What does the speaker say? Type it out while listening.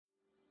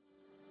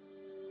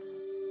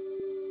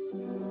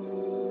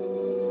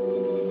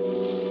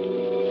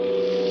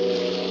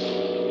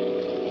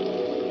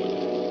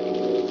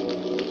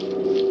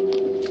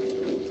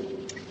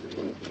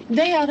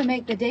They ought to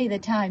make the day the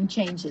time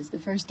changes, the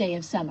first day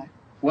of summer.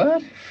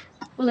 What?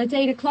 Well, it's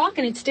 8 o'clock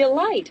and it's still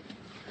light.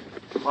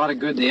 A lot of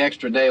good the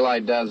extra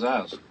daylight does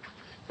us.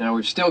 Now,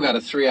 we've still got a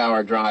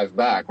 3-hour drive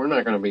back. We're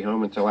not going to be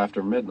home until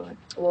after midnight.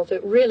 Well, if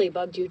it really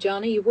bugged you,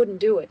 Johnny, you wouldn't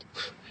do it.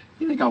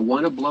 You think I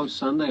want to blow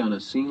Sunday on a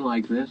scene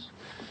like this?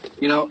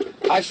 You know,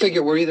 I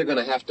figure we're either going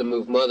to have to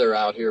move Mother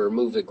out here or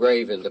move the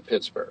grave into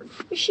Pittsburgh.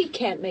 She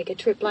can't make a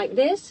trip like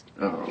this.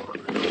 Oh,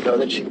 you know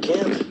that she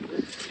can't.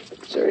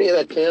 Is there any of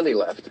that candy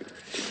left?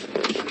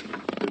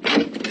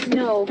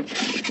 No.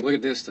 Look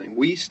at this thing.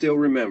 We still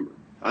remember.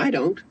 I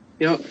don't.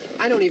 You know,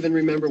 I don't even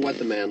remember what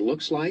the man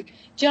looks like.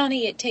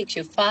 Johnny, it takes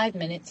you 5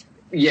 minutes.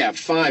 Yeah,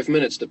 5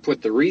 minutes to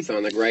put the wreath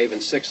on the grave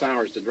and 6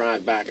 hours to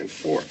drive back and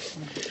forth.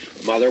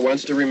 Mother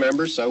wants to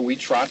remember, so we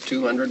trot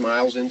 200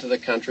 miles into the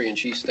country and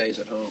she stays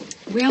at home.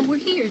 Well, we're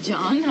here,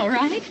 John, all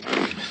right? Test.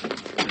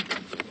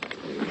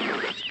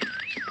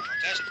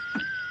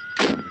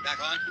 We're back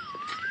on?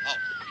 Oh.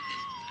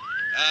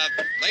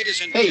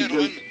 Ladies and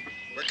gentlemen,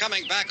 we're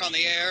coming back on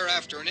the air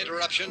after an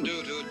interruption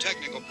due to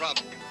technical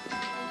problem.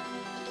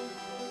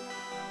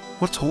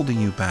 What's holding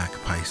you back,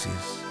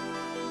 Pisces?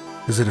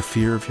 Is it a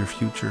fear of your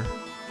future?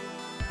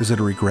 Is it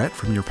a regret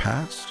from your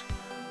past?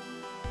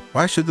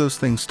 Why should those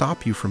things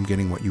stop you from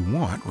getting what you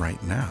want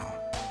right now?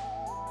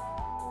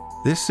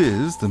 This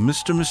is the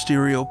Mr.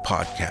 Mysterio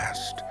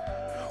Podcast.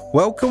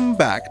 Welcome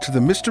back to the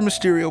Mr.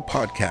 Mysterio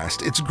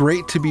Podcast. It's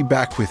great to be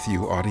back with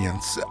you,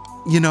 audience.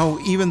 You know,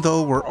 even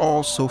though we're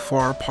all so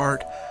far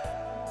apart,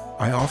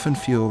 I often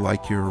feel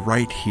like you're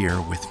right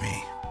here with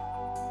me.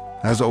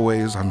 As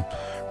always, I'm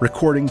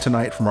recording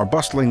tonight from our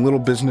bustling little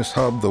business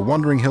hub, the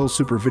Wandering Hills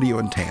Super Video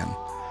in Tan.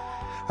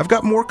 I've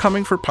got more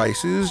coming for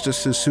Pisces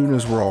just as soon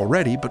as we're all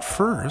ready, but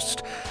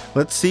first,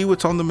 let's see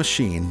what's on the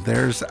machine.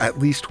 There's at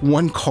least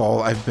one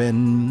call I've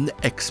been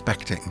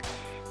expecting.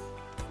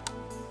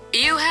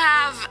 You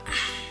have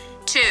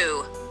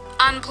 2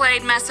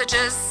 unplayed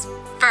messages.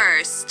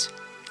 First,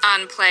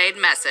 unplayed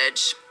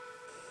message.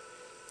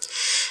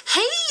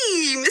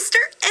 Hey, Mr.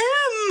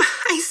 M.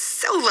 I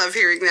so love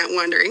hearing that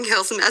Wandering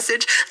Hills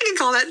message. I can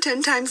call that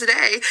 10 times a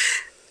day.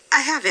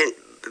 I haven't,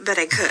 but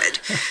I could.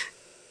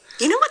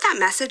 You know what that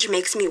message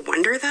makes me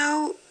wonder,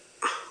 though?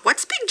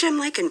 What's Big Jim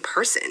like in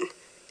person?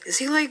 Is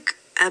he, like,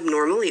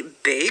 abnormally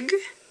big?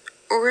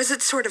 Or is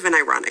it sort of an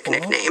ironic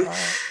nickname?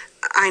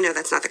 I know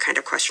that's not the kind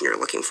of question you're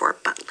looking for,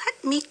 but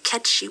let me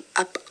catch you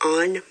up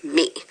on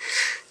me.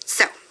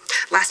 So,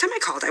 last time I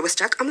called, I was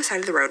stuck on the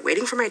side of the road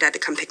waiting for my dad to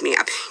come pick me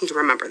up. You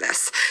remember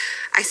this.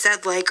 I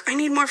said, I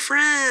need more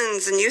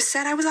friends, and you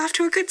said I was off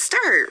to a good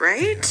start,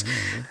 right?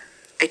 Yeah.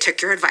 I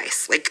took your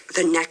advice,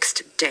 the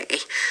next day.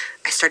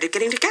 I started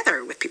getting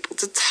together with people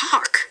to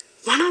talk,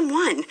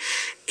 one-on-one.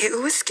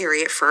 It was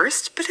scary at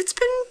first, but it's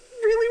been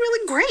really,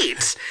 really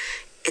great.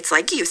 It's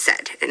like you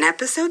said in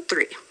episode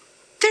 3.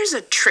 There's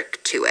a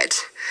trick to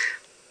it.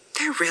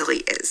 There really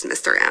is,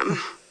 Mr.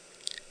 M.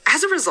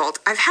 As a result,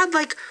 I've had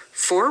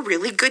 4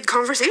 really good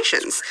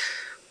conversations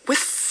with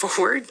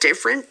 4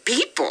 different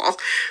people.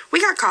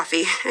 We got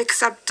coffee,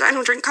 except I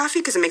don't drink coffee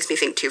because it makes me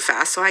think too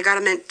fast, so I got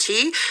a mint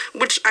tea,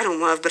 which I don't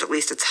love, but at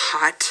least it's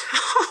hot.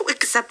 Oh,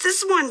 except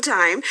this one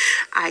time,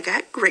 I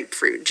got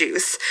grapefruit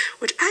juice,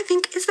 which I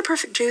think is the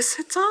perfect juice.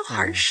 It's all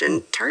harsh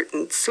and tart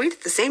and sweet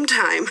at the same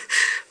time.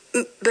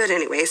 But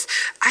anyways,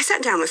 I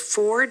sat down with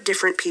 4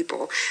 different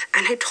people,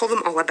 and I told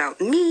them all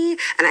about me,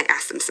 and I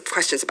asked them some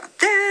questions about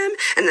them,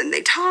 and then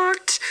they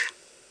talked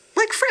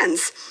like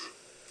friends.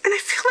 And I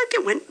feel like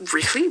it went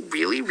really,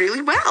 really,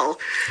 really well.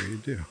 You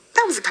do.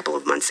 That was a couple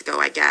of months ago,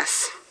 I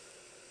guess.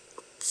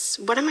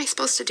 So what am I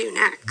supposed to do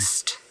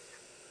next?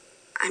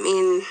 I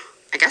mean,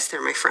 I guess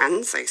they're my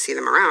friends. I see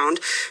them around,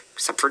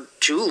 except for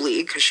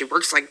Julie, because she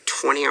works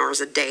 20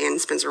 hours a day and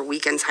spends her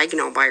weekends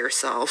hiking all by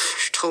herself.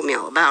 She told me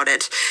all about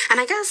it. And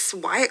I guess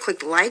Wyatt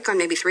clicked like on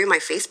maybe 3 of my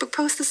Facebook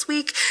posts this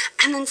week.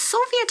 And then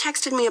Sylvia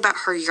texted me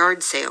about her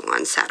yard sale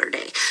on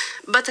Saturday.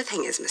 But the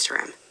thing is,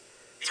 Mr. M,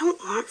 I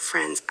don't want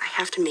friends I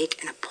have to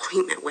make an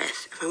appointment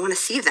with if I want to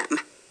see them,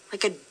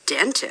 like a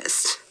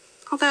dentist.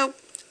 Although,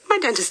 my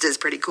dentist is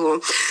pretty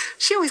cool.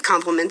 She always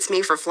compliments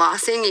me for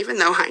flossing, even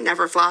though I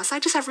never floss. I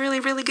just have really,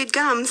 really good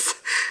gums.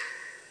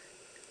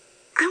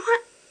 I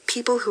want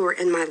people who are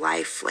in my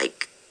life,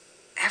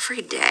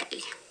 every day.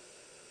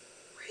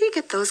 Where do you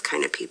get those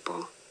kind of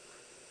people?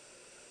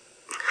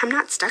 I'm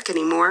not stuck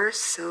anymore,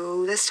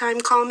 so this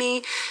time call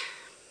me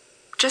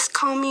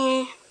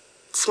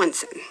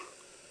Swinson.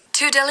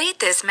 To delete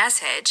this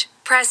message,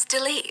 press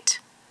delete.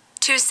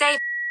 To save.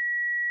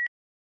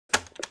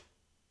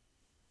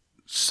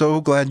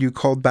 So glad you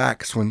called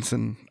back,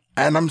 Swinson.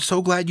 And I'm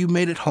so glad you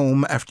made it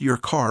home after your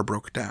car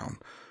broke down.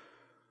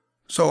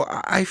 So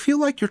I feel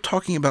like you're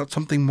talking about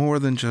something more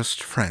than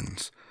just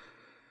friends.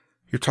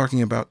 You're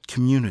talking about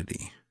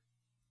community.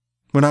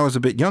 When I was a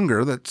bit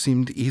younger, that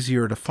seemed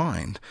easier to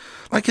find.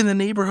 Like in the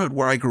neighborhood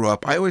where I grew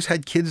up, I always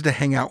had kids to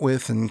hang out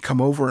with and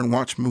come over and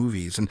watch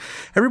movies, and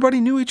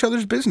everybody knew each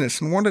other's business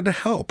and wanted to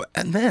help.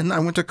 And then I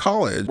went to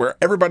college, where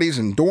everybody's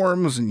in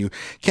dorms and you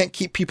can't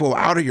keep people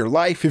out of your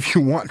life if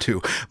you want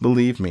to.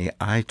 Believe me,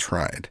 I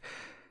tried.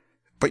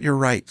 But you're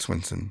right,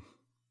 Swinson.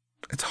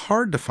 It's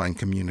hard to find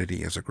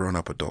community as a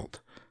grown-up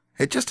adult.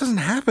 It just doesn't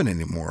happen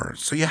anymore,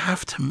 so you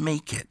have to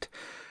make it.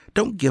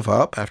 Don't give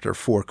up after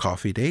 4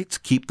 coffee dates.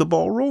 Keep the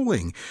ball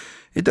rolling.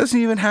 It doesn't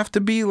even have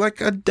to be like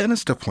a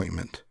dentist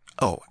appointment.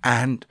 Oh,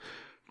 and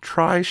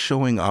try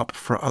showing up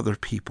for other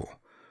people.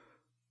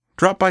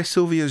 Drop by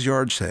Sylvia's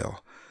yard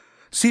sale.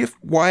 See if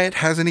Wyatt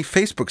has any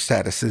Facebook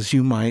statuses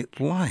you might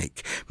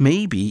like.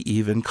 Maybe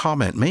even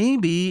comment.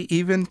 Maybe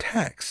even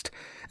text.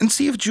 And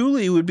see if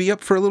Julie would be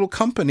up for a little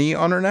company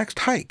on her next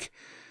hike.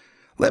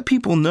 Let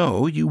people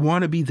know you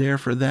want to be there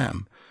for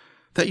them,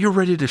 that you're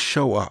ready to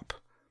show up.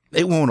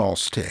 It won't all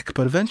stick,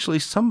 but eventually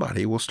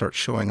somebody will start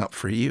showing up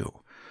for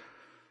you.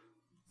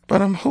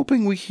 But I'm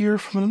hoping we hear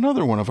from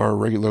another one of our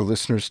regular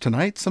listeners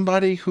tonight,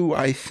 somebody who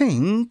I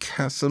think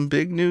has some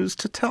big news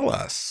to tell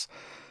us.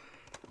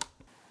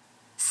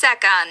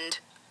 Second,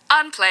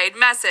 unplayed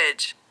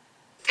message.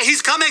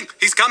 He's coming!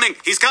 He's coming!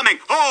 He's coming!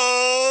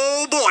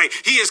 Oh boy,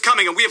 he is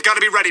coming, and we have got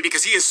to be ready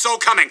because he is so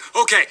coming.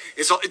 Okay,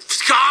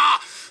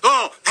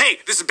 oh, hey,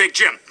 this is Big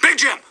Jim. Big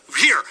Jim,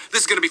 here.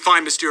 This is gonna be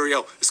fine,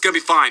 Mysterio. It's gonna be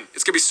fine.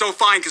 It's gonna be so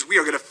fine because we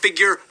are gonna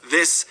figure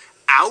this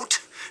out.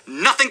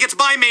 Nothing gets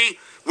by me.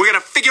 We're gonna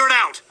figure it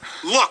out.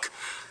 Look,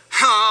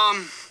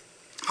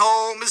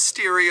 oh,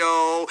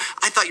 Mysterio,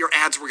 I thought your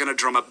ads were gonna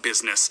drum up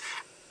business.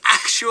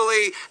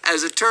 Actually,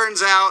 as it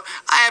turns out,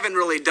 I haven't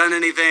really done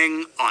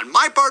anything on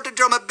my part to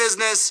drum up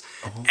business,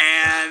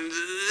 and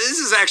this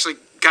is actually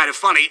kind of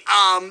funny.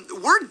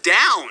 We're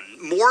down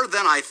more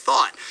than I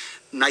thought.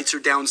 Nights are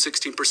down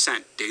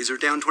 16%, days are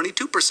down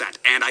 22%,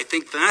 and I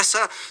think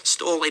Vanessa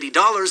stole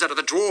 $80 out of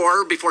the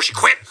drawer before she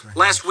quit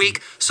last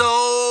week,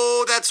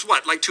 so that's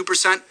what, like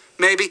 2%?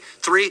 Maybe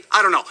 3,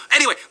 I don't know.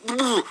 Anyway,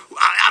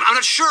 I'm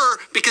not sure,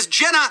 because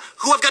Jenna,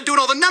 who I've got doing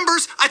all the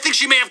numbers, I think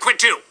she may have quit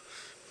too.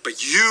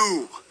 But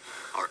you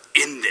are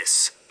in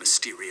this,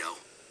 Mysterio.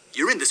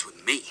 You're in this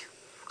with me.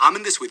 I'm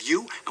in this with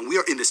you, and we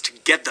are in this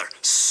together.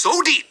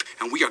 So deep,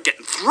 and we are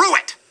getting through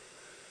it.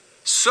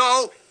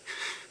 So,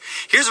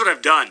 here's what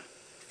I've done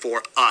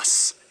for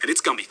us. And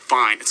it's gonna be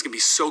fine. It's gonna be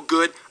so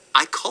good.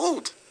 I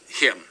called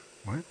him.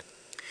 What?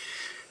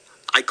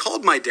 I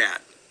called my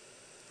dad.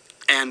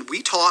 And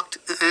we talked,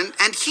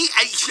 and he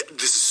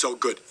this is so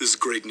good. This is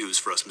great news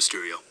for us,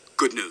 Mysterio.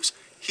 Good news.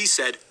 He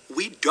said,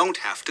 we don't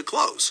have to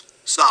close.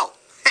 So,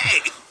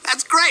 hey,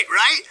 that's great,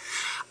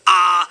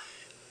 right?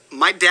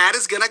 My dad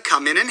is going to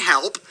come in and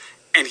help,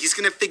 and he's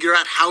going to figure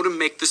out how to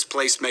make this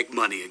place make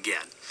money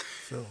again.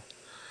 Phil.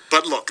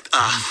 But look,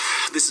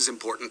 this is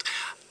important.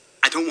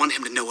 I don't want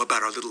him to know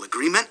about our little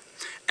agreement,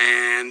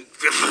 and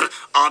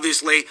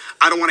obviously,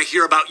 I don't want to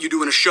hear about you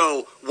doing a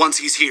show once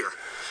he's here.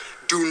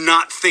 Do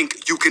not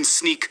think you can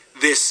sneak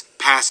this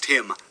past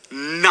him.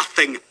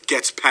 Nothing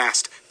gets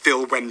past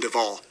Phil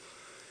Wendeval.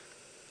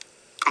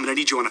 I'm going to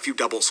need you on a few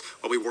doubles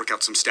while we work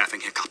out some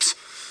staffing hiccups.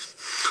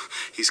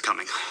 He's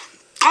coming.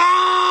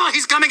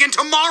 He's coming in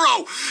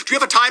tomorrow! Do you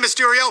have a tie,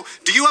 Mysterio?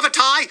 Do you have a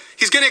tie?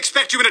 He's going to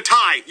expect you in a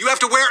tie. You have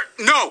to wear...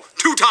 No,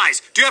 2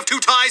 ties. Do you have 2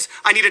 ties?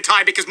 I need a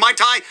tie because my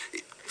tie...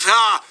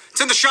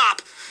 it's in the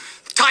shop.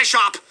 Tie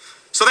shop.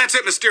 So that's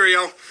it,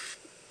 Mysterio.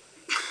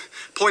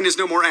 Point is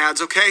no more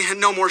ads, okay? And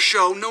no more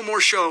show. No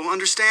more show.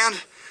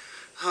 Understand?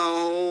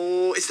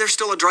 Oh, is there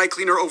still a dry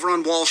cleaner over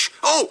on Walsh?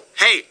 Oh,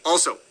 hey,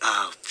 also,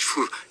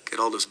 get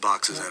all those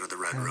boxes out of the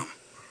red room.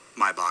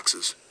 My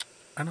boxes.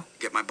 I know.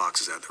 Get my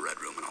boxes out of the red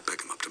room and I'll pick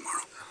them up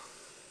tomorrow.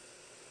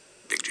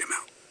 Big Jim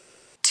out.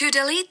 To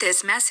delete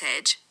this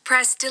message,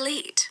 press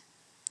delete.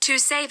 To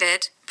save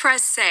it,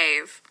 press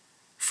save.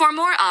 For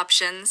more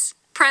options,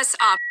 press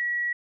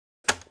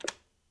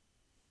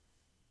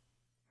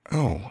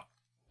Oh,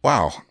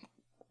 wow.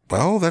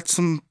 Well,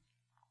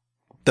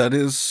 that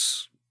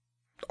is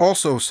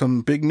also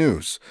some big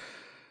news.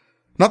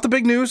 Not the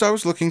big news I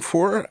was looking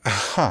for.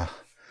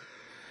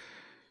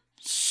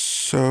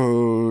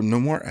 So, no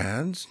more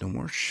ads, no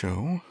more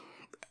show.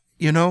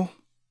 You know,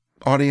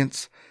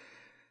 audience,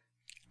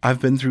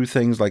 I've been through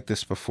things like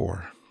this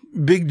before.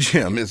 Big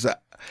Jim is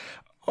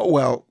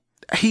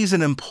he's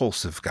an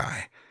impulsive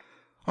guy.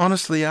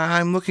 Honestly,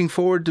 I'm looking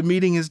forward to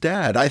meeting his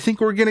dad. I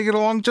think we're going to get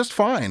along just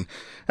fine.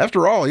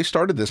 After all, he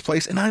started this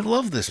place, and I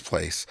love this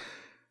place.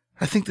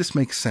 I think this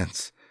makes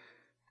sense.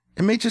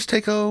 It may just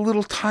take a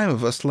little time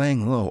of us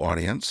laying low,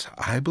 audience.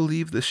 I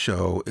believe this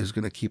show is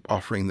going to keep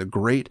offering the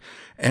great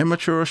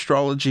amateur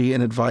astrology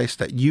and advice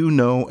that you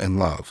know and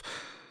love.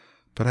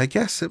 But I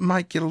guess it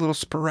might get a little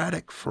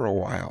sporadic for a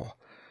while.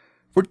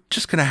 We're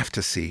just going to have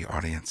to see,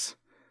 audience.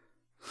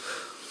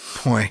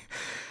 Boy,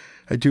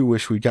 I do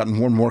wish we'd gotten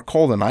one more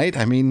call tonight.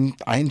 I mean,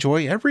 I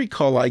enjoy every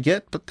call I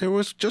get, but there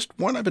was just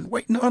one I've been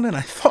waiting on, and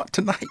I thought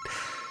tonight...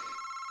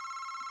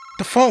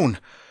 The phone.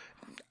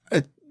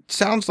 It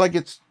sounds like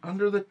it's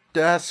under the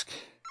desk.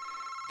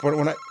 But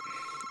when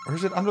or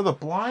is it under the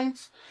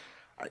blinds?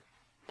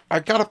 I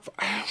gotta...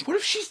 What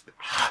if she's...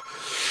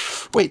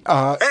 Wait,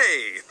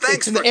 Hey,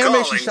 thanks for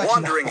calling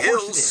Wandering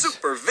Hills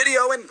Super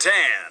Video in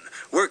Tan.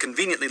 We're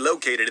conveniently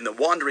located in the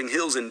Wandering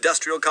Hills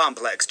Industrial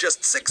Complex,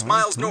 just 6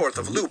 miles north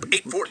of Loop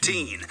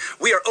 814.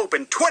 We are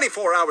open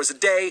 24 hours a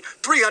day,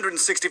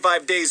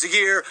 365 days a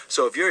year,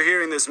 so if you're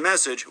hearing this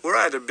message, we're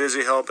either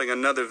busy helping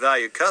another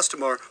valued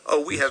customer,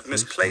 or we have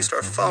misplaced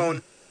our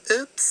phone.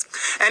 Oops.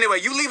 Anyway,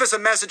 you leave us a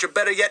message, or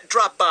better yet,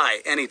 drop by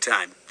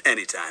anytime,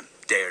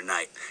 day or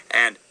night.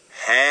 And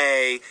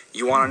hey,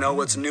 you want to know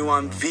what's new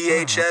on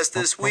VHS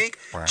this week?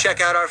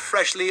 Check out our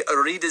freshly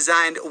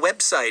redesigned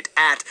website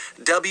at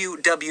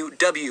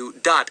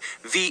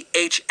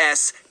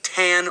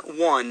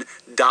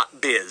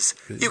www.vhstan1.biz.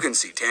 You can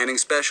see tanning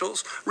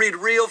specials, read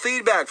real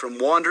feedback from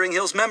Wandering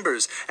Hills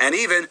members, and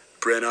even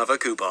print off a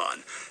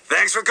coupon.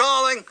 Thanks for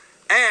calling,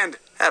 and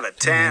have a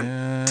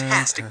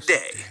fantastic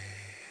day.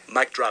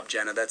 Mic drop,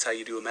 Jenna. That's how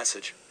you do a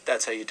message.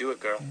 That's how you do it,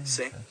 girl.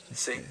 See?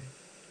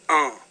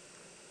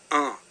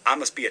 I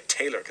must be a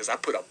tailor because I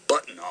put a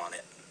button on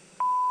it.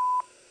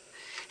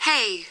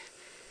 Hey.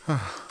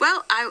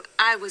 Well,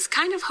 I was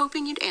kind of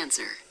hoping you'd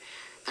answer,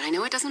 but I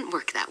know it doesn't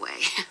work that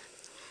way.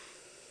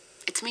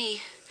 It's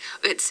me.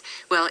 It's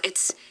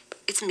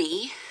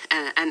me,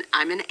 and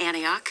I'm in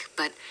Antioch,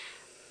 but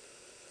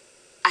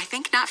I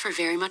think not for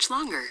very much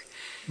longer.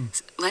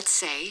 Let's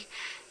say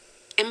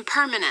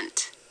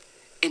impermanent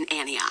in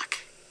Antioch.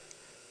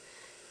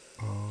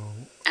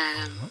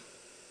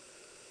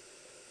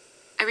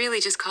 I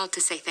really just called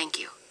to say thank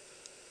you.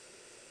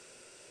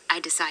 I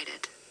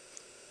decided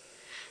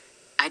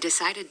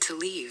to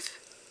leave.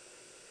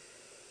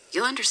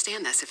 You'll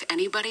understand this. If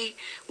anybody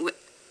will,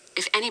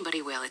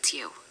 it's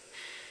you.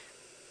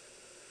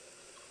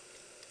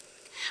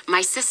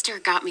 My sister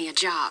got me a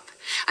job.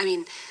 I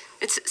mean,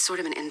 it's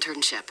sort of an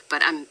internship,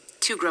 but I'm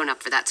too grown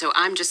up for that, so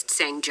I'm just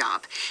saying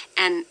job.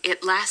 And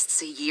it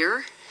lasts a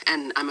year,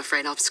 and I'm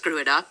afraid I'll screw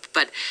it up,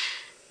 but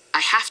I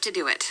have to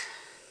do it.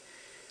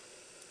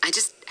 I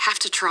just have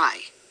to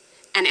try.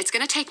 And it's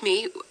going to take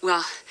me,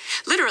 well,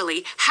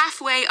 literally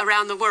halfway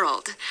around the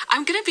world.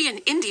 I'm going to be in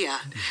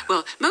India.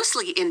 Well,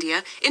 mostly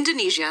India,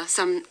 Indonesia,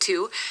 some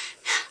too.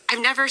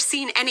 I've never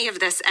seen any of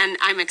this, and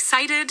I'm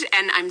excited,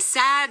 and I'm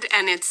sad,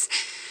 and it's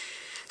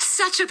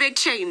such a big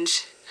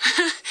change.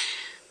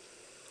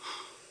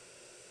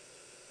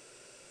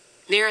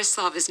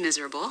 Miroslav is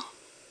miserable.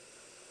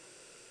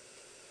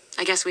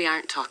 I guess we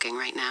aren't talking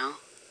right now.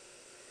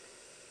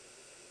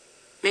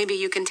 Maybe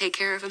you can take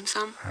care of him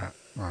some? I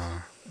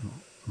don't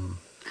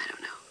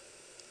know.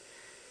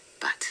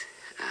 But,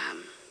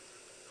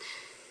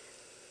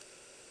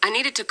 I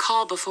needed to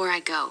call before I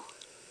go.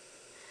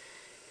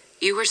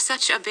 You were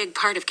such a big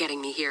part of getting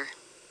me here.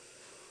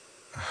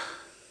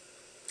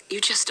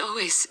 You just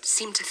always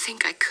seemed to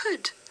think I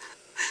could.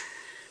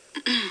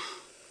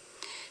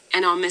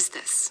 And I'll miss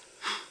this.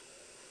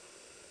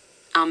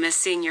 I'll miss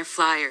seeing your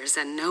flyers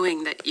and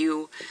knowing that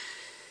you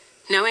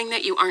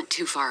aren't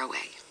too far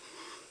away.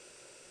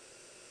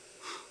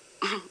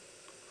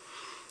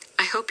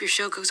 I hope your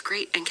show goes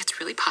great and gets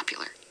really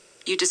popular.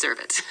 You deserve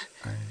it.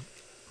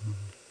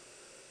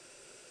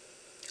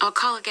 I'll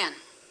call again.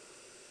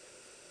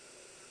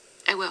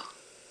 I will.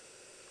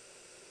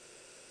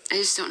 I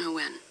just don't know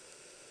when.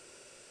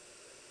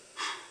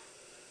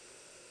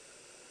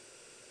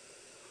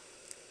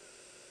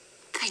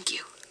 Thank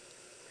you.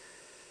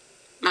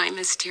 My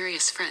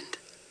mysterious friend.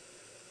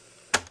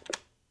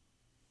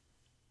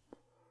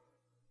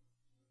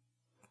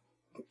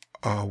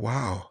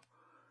 Wow.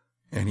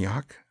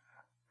 Antioch.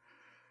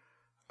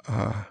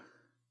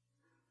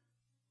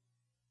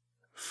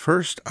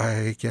 First,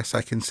 I guess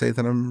I can say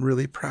that I'm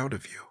really proud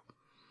of you.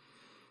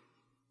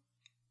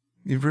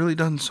 You've really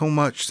done so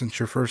much since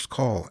your first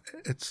call.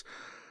 It's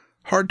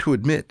hard to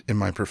admit in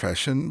my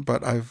profession,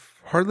 but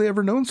I've hardly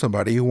ever known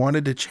somebody who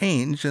wanted to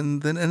change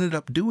and then ended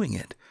up doing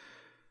it.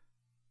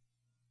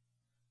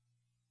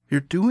 You're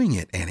doing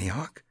it,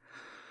 Antioch.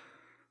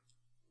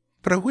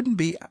 But it wouldn't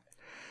be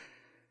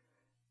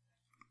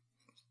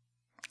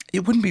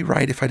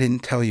right if I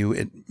didn't tell you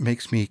it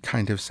makes me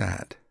kind of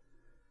sad.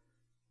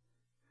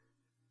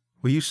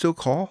 Will you still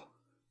call?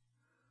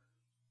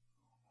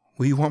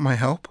 Will you want my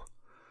help?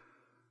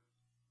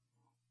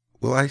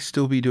 Will I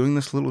still be doing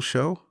this little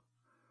show?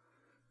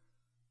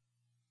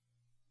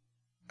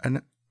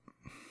 And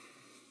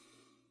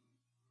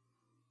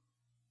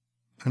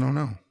I don't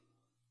know.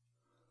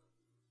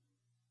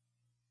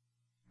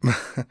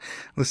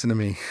 Listen to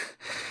me.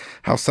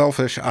 How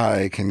selfish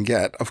I can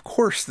get. Of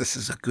course this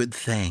is a good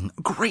thing,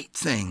 a great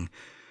thing.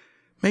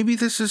 Maybe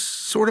this is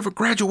sort of a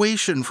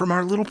graduation from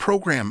our little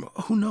program.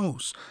 Who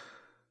knows?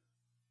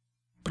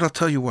 But I'll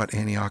tell you what,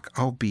 Antioch,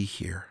 I'll be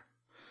here.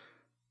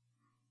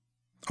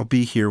 I'll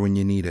be here when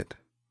you need it.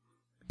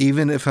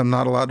 Even if I'm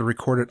not allowed to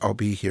record it, I'll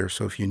be here.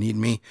 So if you need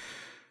me,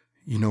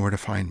 you know where to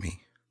find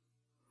me.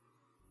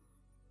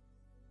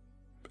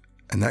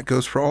 And that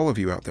goes for all of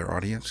you out there,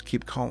 audience.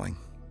 Keep calling.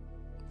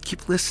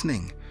 Keep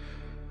listening.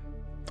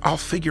 I'll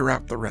figure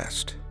out the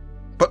rest.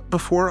 But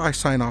before I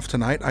sign off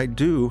tonight, I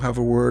do have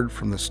a word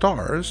from the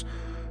stars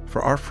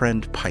for our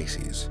friend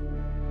Pisces.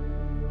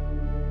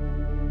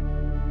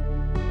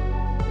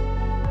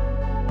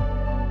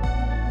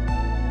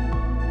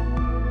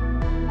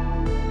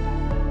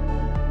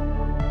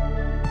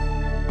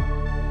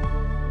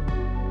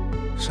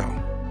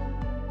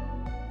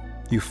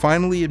 You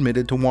finally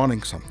admitted to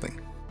wanting something.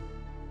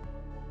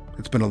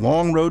 It's been a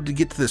long road to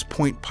get to this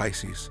point,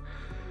 Pisces.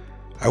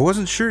 I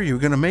wasn't sure you were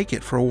going to make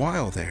it for a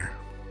while there.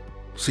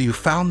 So you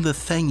found the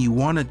thing you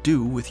want to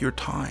do with your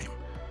time.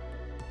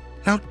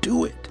 Now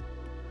do it.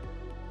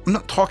 I'm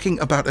not talking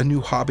about a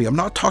new hobby. I'm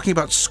not talking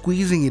about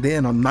squeezing it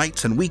in on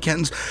nights and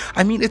weekends.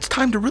 I mean, it's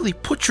time to really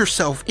put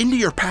yourself into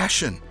your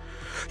passion.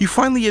 You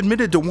finally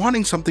admitted to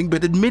wanting something,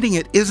 but admitting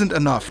it isn't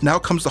enough. Now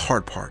comes the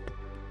hard part.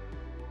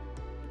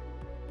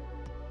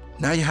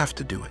 Now you have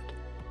to do it.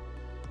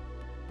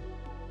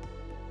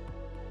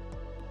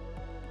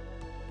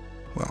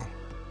 Well,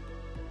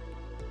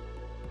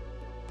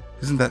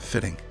 isn't that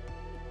fitting?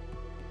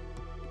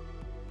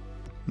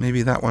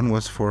 Maybe that one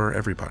was for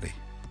everybody.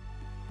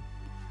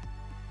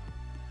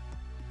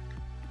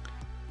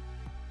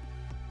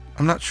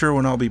 I'm not sure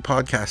when I'll be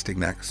podcasting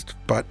next,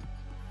 but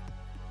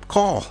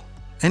call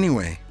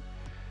anyway.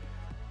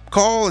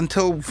 Call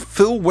until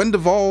Phil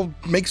Wendeval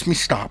makes me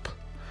stop.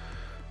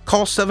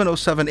 Call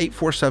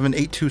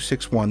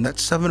 707-847-8261.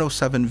 That's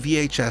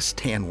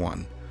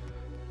 707-VHS-TAN1.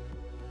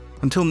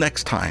 Until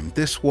next time,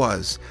 this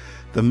was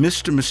the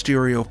Mr.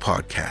 Mysterio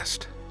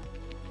Podcast.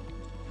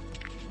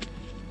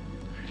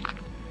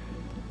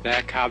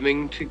 They're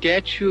coming to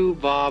get you,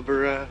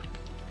 Barbara.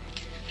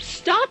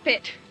 Stop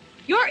it!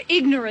 You're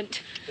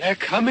ignorant. They're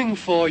coming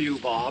for you,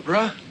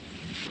 Barbara.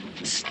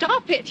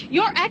 Stop it!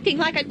 You're acting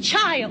like a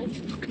child.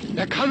 Look,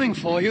 they're coming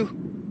for you.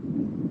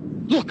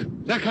 Look,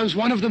 there comes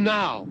one of them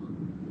now.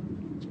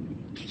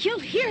 He'll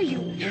hear you.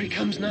 Here he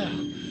comes now.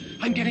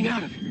 I'm getting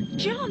out of here.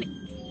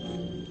 John,